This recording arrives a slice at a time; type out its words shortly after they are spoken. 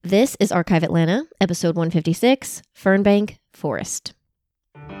This is Archive Atlanta, episode 156, Fernbank Forest.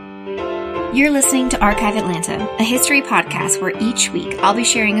 You're listening to Archive Atlanta, a history podcast where each week I'll be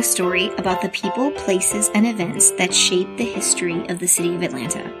sharing a story about the people, places, and events that shape the history of the city of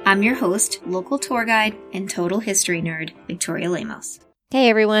Atlanta. I'm your host, local tour guide, and total history nerd, Victoria Lemos. Hey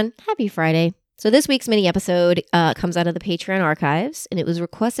everyone, happy Friday. So this week's mini episode comes out of the Patreon archives, and it was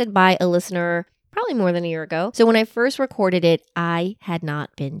requested by a listener probably more than a year ago. So when I first recorded it, I had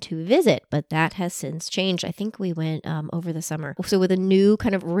not been to visit, but that has since changed. I think we went over the summer. So with a new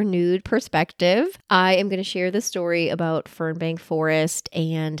kind of renewed perspective, I am going to share the story about Fernbank Forest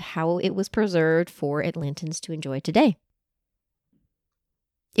and how it was preserved for Atlantans to enjoy today.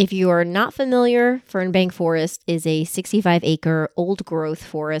 If you are not familiar, Fernbank Forest is a 65-acre old-growth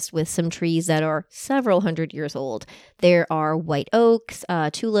forest with some trees that are several hundred years old. There are white oaks,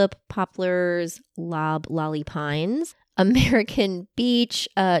 tulip, poplars, loblolly pines, American beech,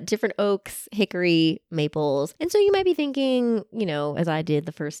 different oaks, hickory, maples. And so you might be thinking, as I did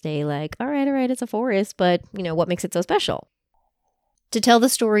the first day, like, all right, it's a forest, but, what makes it so special? To tell the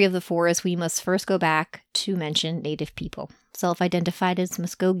story of the forest, we must first go back to mention Native people, self-identified as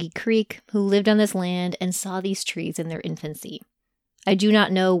Muskogee Creek, who lived on this land and saw these trees in their infancy. I do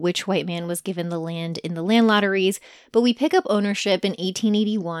not know which white man was given the land in the land lotteries, but we pick up ownership in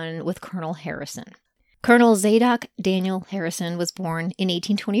 1881 with Colonel Harrison. Colonel Zadok Daniel Harrison was born in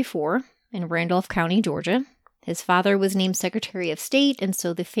 1824 in Randolph County, Georgia. His father was named Secretary of State, and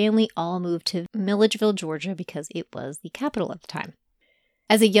so the family all moved to Milledgeville, Georgia, because it was the capital at the time.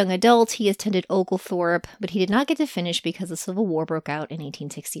 As a young adult, he attended Oglethorpe, but he did not get to finish because the Civil War broke out in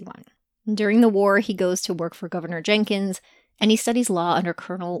 1861. During the war, he goes to work for Governor Jenkins, and he studies law under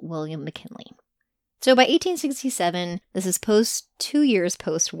Colonel William McKinley. So by 1867, this is 2 years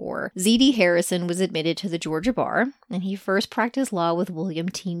post-war, Z.D. Harrison was admitted to the Georgia bar, and he first practiced law with William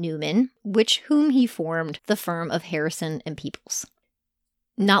T. Newman, whom he formed the firm of Harrison and Peoples.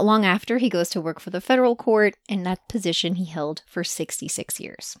 Not long after, he goes to work for the federal court, and that position he held for 66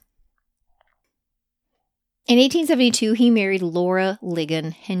 years. In 1872, he married Laura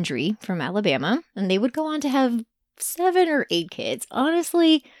Ligon Hendry from Alabama, and they would go on to have 7 or 8 kids.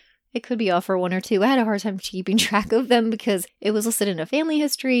 Honestly, it could be off for 1 or 2. I had a hard time keeping track of them because it was listed in a family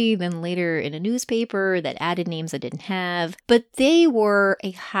history, then later in a newspaper that added names I didn't have. But they were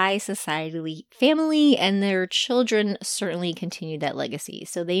a high society family, and their children certainly continued that legacy.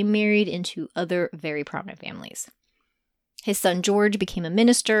 So they married into other very prominent families. His son George became a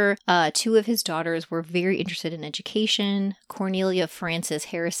minister. 2 of his daughters were very interested in education. Cornelia Frances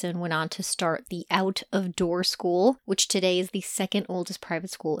Harrison went on to start the Out of Door School, which today is the second oldest private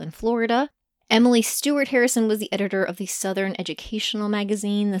school in Florida. Emily Stewart Harrison was the editor of the Southern Educational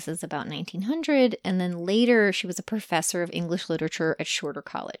Magazine. This is about 1900. And then later, she was a professor of English literature at Shorter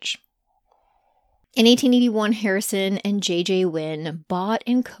College. In 1881, Harrison and J.J. Wynne bought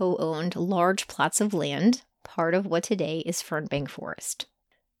and co-owned large plots of land, part of what today is Fernbank Forest.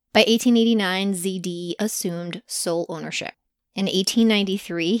 By 1889, Z.D. assumed sole ownership. In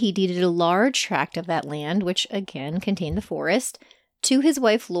 1893, he deeded a large tract of that land, which again contained the forest, to his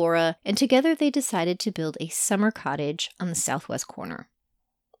wife Laura, and together they decided to build a summer cottage on the southwest corner.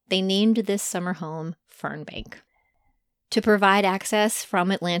 They named this summer home Fernbank. To provide access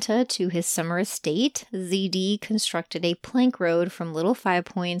from Atlanta to his summer estate, Z.D. constructed a plank road from Little Five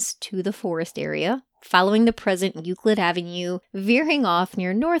Points to the forest area, following the present Euclid Avenue, veering off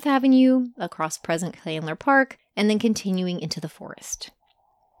near North Avenue, across present Candler Park, and then continuing into the forest.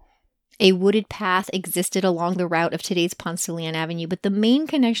 A wooded path existed along the route of today's Ponce de Leon Avenue, but the main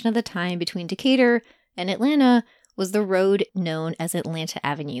connection of the time between Decatur and Atlanta was the road known as Atlanta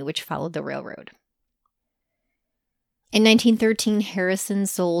Avenue, which followed the railroad. In 1913, Harrison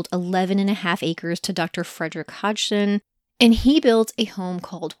sold 11.5 acres to Dr. Frederick Hodgson, and he built a home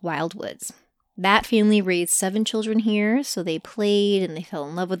called Wildwoods. That family raised 7 children here, so they played and they fell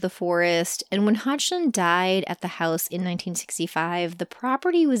in love with the forest. And when Hodgson died at the house in 1965, the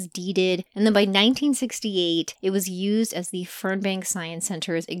property was deeded, and then by 1968, it was used as the Fernbank Science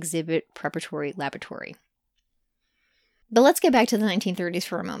Center's exhibit preparatory laboratory. But let's get back to the 1930s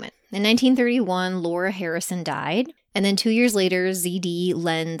for a moment. In 1931, Laura Harrison died, and then 2 years later, Z.D.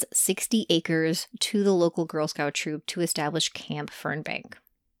 lends 60 acres to the local Girl Scout troop to establish Camp Fernbank.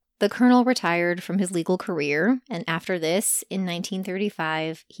 The colonel retired from his legal career, and after this, in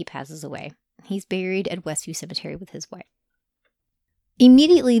 1935, he passes away. He's buried at Westview Cemetery with his wife.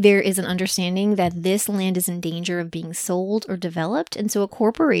 Immediately, there is an understanding that this land is in danger of being sold or developed, and so a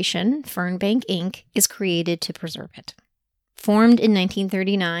corporation, Fernbank Inc., is created to preserve it. Formed in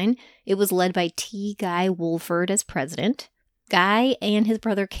 1939, it was led by T. Guy Woolford as president. Guy and his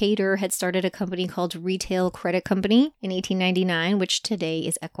brother Cater had started a company called Retail Credit Company in 1899, which today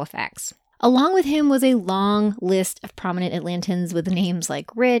is Equifax. Along with him was a long list of prominent Atlantans with names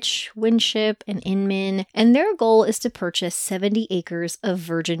like Rich, Winship, and Inman, and their goal is to purchase 70 acres of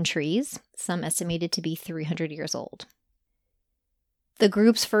virgin trees, some estimated to be 300 years old. The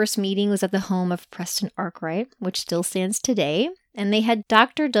group's first meeting was at the home of Preston Arkwright, which still stands today, and they had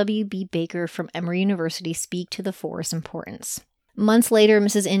Dr. W.B. Baker from Emory University speak to the forest's importance. Months later,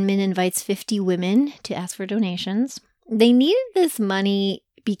 Mrs. Inman invites 50 women to ask for donations. They needed this money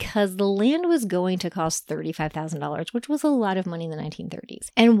because the land was going to cost $35,000, which was a lot of money in the 1930s.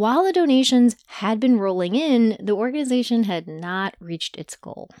 And while the donations had been rolling in, the organization had not reached its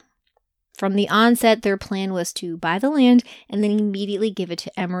goal. From the onset, their plan was to buy the land and then immediately give it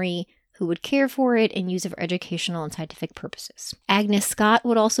to Emory, who would care for it and use it for educational and scientific purposes. Agnes Scott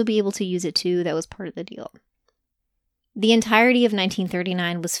would also be able to use it too. That was part of the deal. The entirety of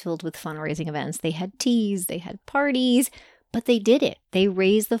 1939 was filled with fundraising events. They had teas, they had parties, but they did it. They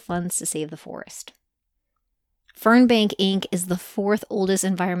raised the funds to save the forest. Fernbank Inc. is the fourth oldest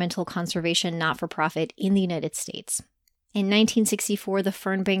environmental conservation not-for-profit in the United States. In 1964, the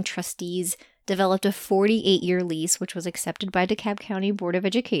Fernbank trustees developed a 48-year lease, which was accepted by DeKalb County Board of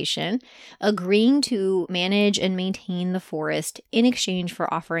Education, agreeing to manage and maintain the forest in exchange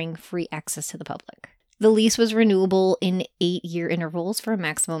for offering free access to the public. The lease was renewable in 8-year intervals for a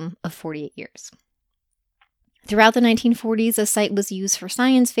maximum of 48 years. Throughout the 1940s, the site was used for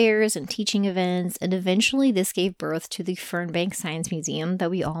science fairs and teaching events, and eventually this gave birth to the Fernbank Science Museum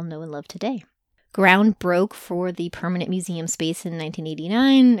that we all know and love today. Ground broke for the permanent museum space in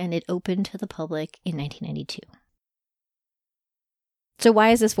 1989, and it opened to the public in 1992. So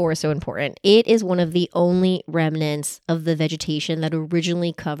why is this forest so important? It is one of the only remnants of the vegetation that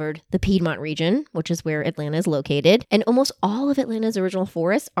originally covered the Piedmont region, which is where Atlanta is located. And almost all of Atlanta's original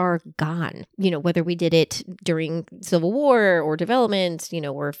forests are gone. Whether we did it during Civil War or development,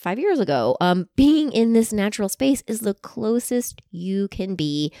 or 5 years ago, being in this natural space is the closest you can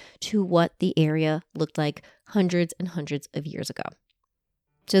be to what the area looked like hundreds and hundreds of years ago.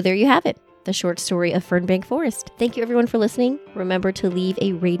 So there you have it. The short story of Fernbank Forest. Thank you everyone for listening. Remember to leave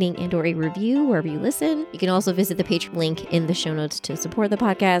a rating and or a review wherever you listen. You can also visit the Patreon link in the show notes to support the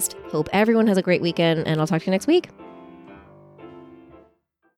podcast. Hope everyone has a great weekend, and I'll talk to you next week.